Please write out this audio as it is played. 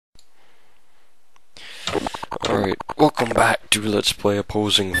Alright, welcome back to Let's Play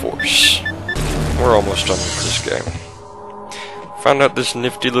Opposing Force. We're almost done with this game. Found out this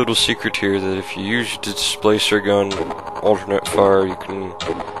nifty little secret here that if you use the displacer gun alternate fire, you can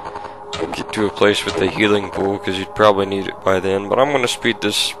get to a place with the healing pool, because you'd probably need it by then. But I'm going to speed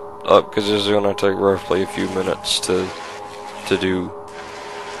this up because this is going to take roughly a few minutes to do.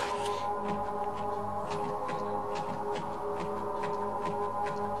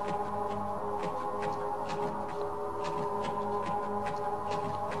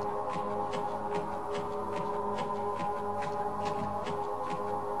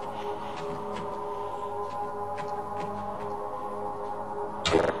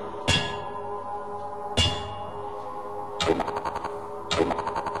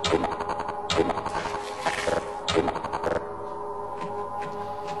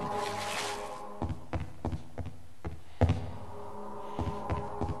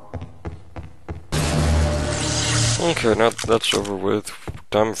 Okay, now that that's over with,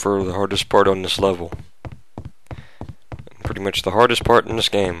 time for the hardest part on this level. Pretty much the hardest part in this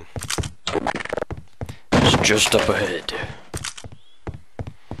game. It's just up ahead.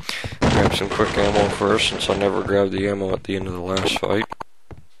 Grab some quick ammo first, since I never grabbed the ammo at the end of the last fight.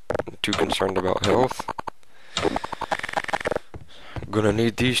 I'm too concerned about health. I'm gonna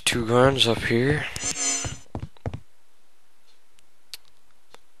need these two guns up here.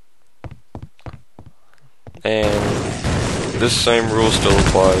 And this same rule still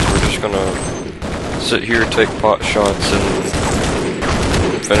applies. We're just gonna sit here, take pot shots, and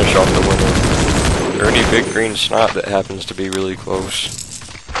finish off the winner. Or any big green snot that happens to be really close.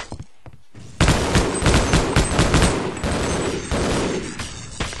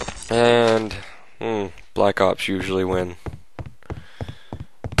 And Black Ops usually win.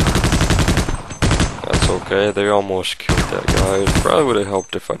 That's okay. They almost killed that guy. It probably would have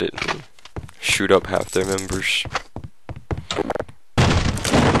helped if I didn't shoot up half their members.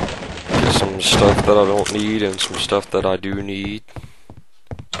 Get some stuff that I don't need and some stuff that I do need.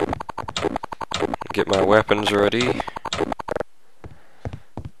 Get my weapons ready.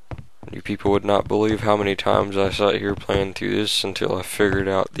 You people would not believe how many times I sat here playing through this until I figured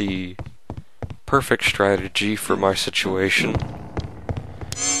out the perfect strategy for my situation.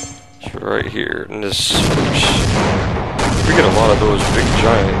 It's right here in this. We get a lot of those big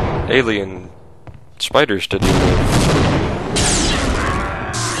giant alien spiders to deal with.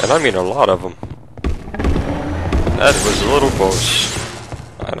 And I mean a lot of them. That was a little close.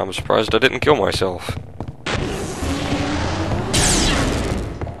 And I'm surprised I didn't kill myself.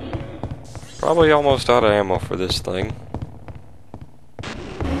 Probably almost out of ammo for this thing.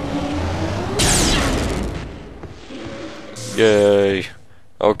 Yay.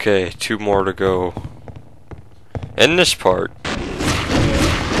 Okay, 2 more to go. In this part.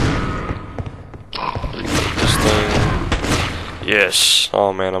 This thing. Yes.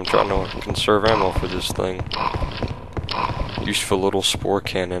 Oh man, I'm trying to conserve ammo for this thing. Useful little spore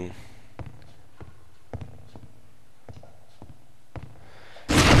cannon.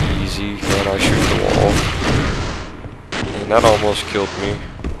 Easy, and I shoot the wall. And that almost killed me.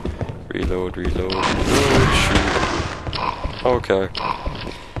 Reload, reload, reload, shoot. Okay.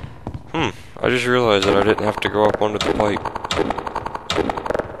 I just realized that I didn't have to go up under the pipe.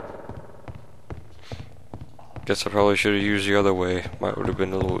 Guess I probably should have used the other way. Might would have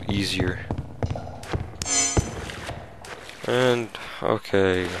been a little easier. And,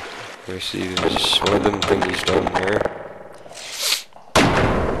 okay. Let me see, there's one of them thingies down there.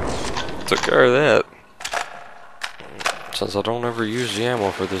 Took care of that. Since I don't ever use the ammo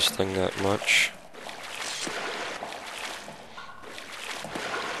for this thing that much.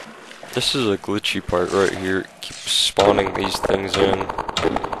 This is a glitchy part right here. It keeps spawning these things in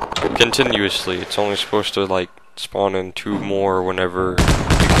continuously. It's only supposed to like spawn in 2 more whenever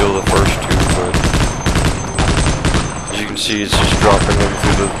you kill the first 2, but as you can see, it's just dropping them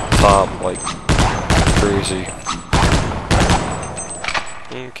through the top like crazy.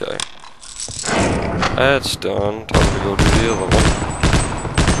 Okay. That's done. Time to go do the other one.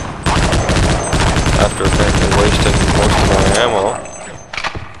 After apparently wasting most of my ammo.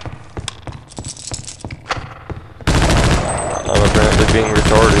 I'm apparently being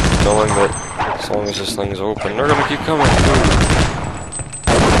retarded, knowing that as long as this thing's open, they're gonna keep coming through.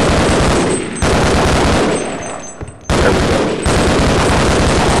 There we go.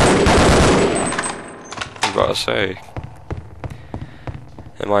 I was about to say,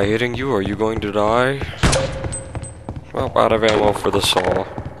 am I hitting you? Are you going to die? Well, out of ammo for the saw.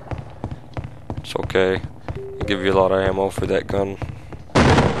 It's okay. I'll give you a lot of ammo for that gun.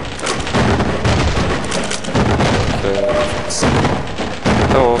 Okay.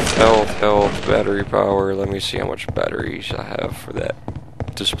 Health, battery power. Let me see how much batteries I have for that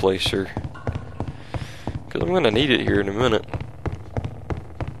displacer. Because I'm going to need it here in a minute.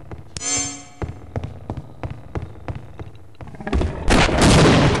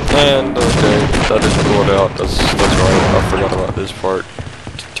 And, okay, that didn't pull it out. That's right, I forgot about this part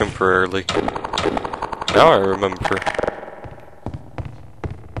temporarily. Now I remember.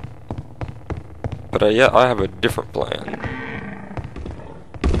 But yeah, I have a different plan.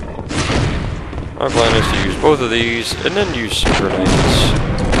 My plan is to use both of these, and then use some grenades.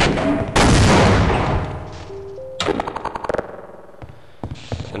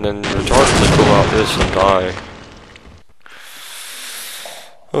 And then retardedly pull out this and die.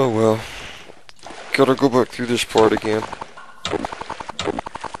 Oh well. Gotta go back through this part again.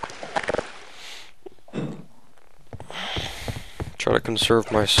 Try to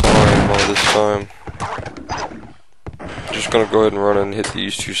conserve my slime all this time. Just gonna go ahead and run and hit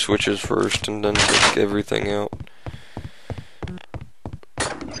these two switches first and then take everything out.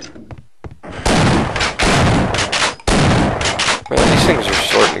 Man, these things are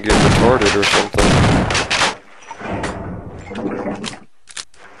starting to get retarded or something.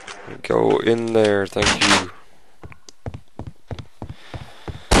 Go in there, thank you.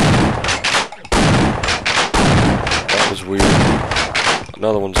 That was weird.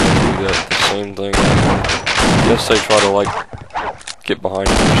 Another one's gonna do that, the same thing. I guess they try to, like, get behind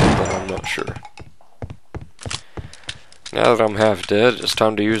me or something, I'm not sure. Now that I'm half dead, it's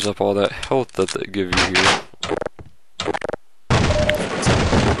time to use up all that health that they give you here.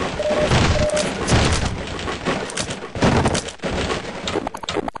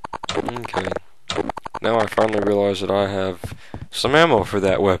 Okay. Now I finally realize that I have some ammo for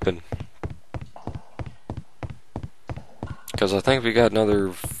that weapon. Because I think we got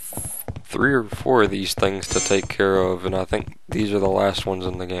another 3 or 4 of these things to take care of, and I think these are the last ones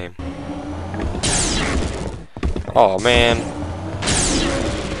in the game. Oh man.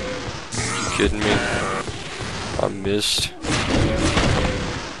 You kidding me? I missed.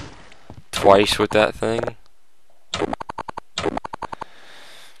 Twice with that thing?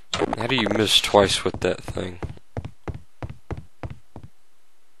 How do you miss twice with that thing?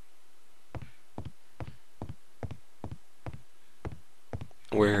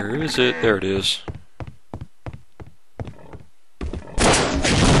 Where is it? There it is.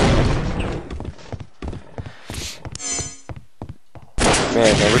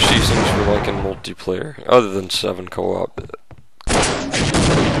 Man, I wish these things were like in multiplayer, other than 7 co-op.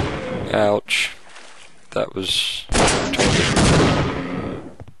 Ouch. That was retarded.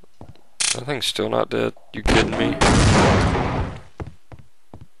 That thing's still not dead. You kidding me?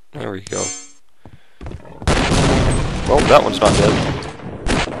 There we go. Well, that one's not dead.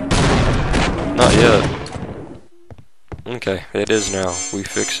 Not yet. Okay, it is now. We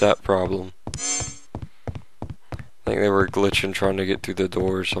fixed that problem. I think they were glitching trying to get through the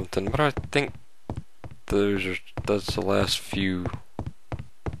door or something, but I think that's the last few.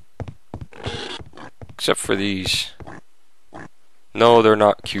 Except for these. No, they're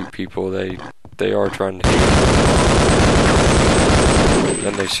not cute people. They are trying to hit.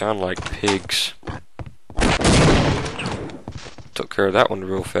 And they sound like pigs. Took care of that one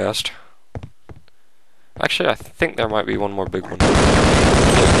real fast. Actually, I think there might be one more big one.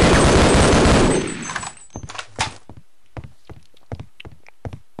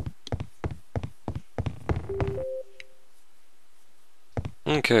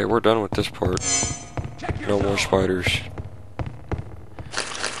 Okay, we're done with this part. No more spiders.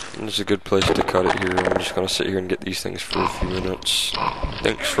 This is a good place to cut it here. I'm just gonna sit here and get these things for a few minutes.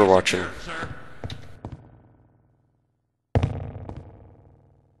 Thanks for watching.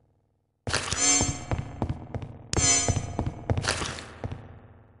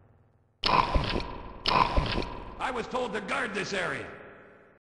 I was told to guard this area.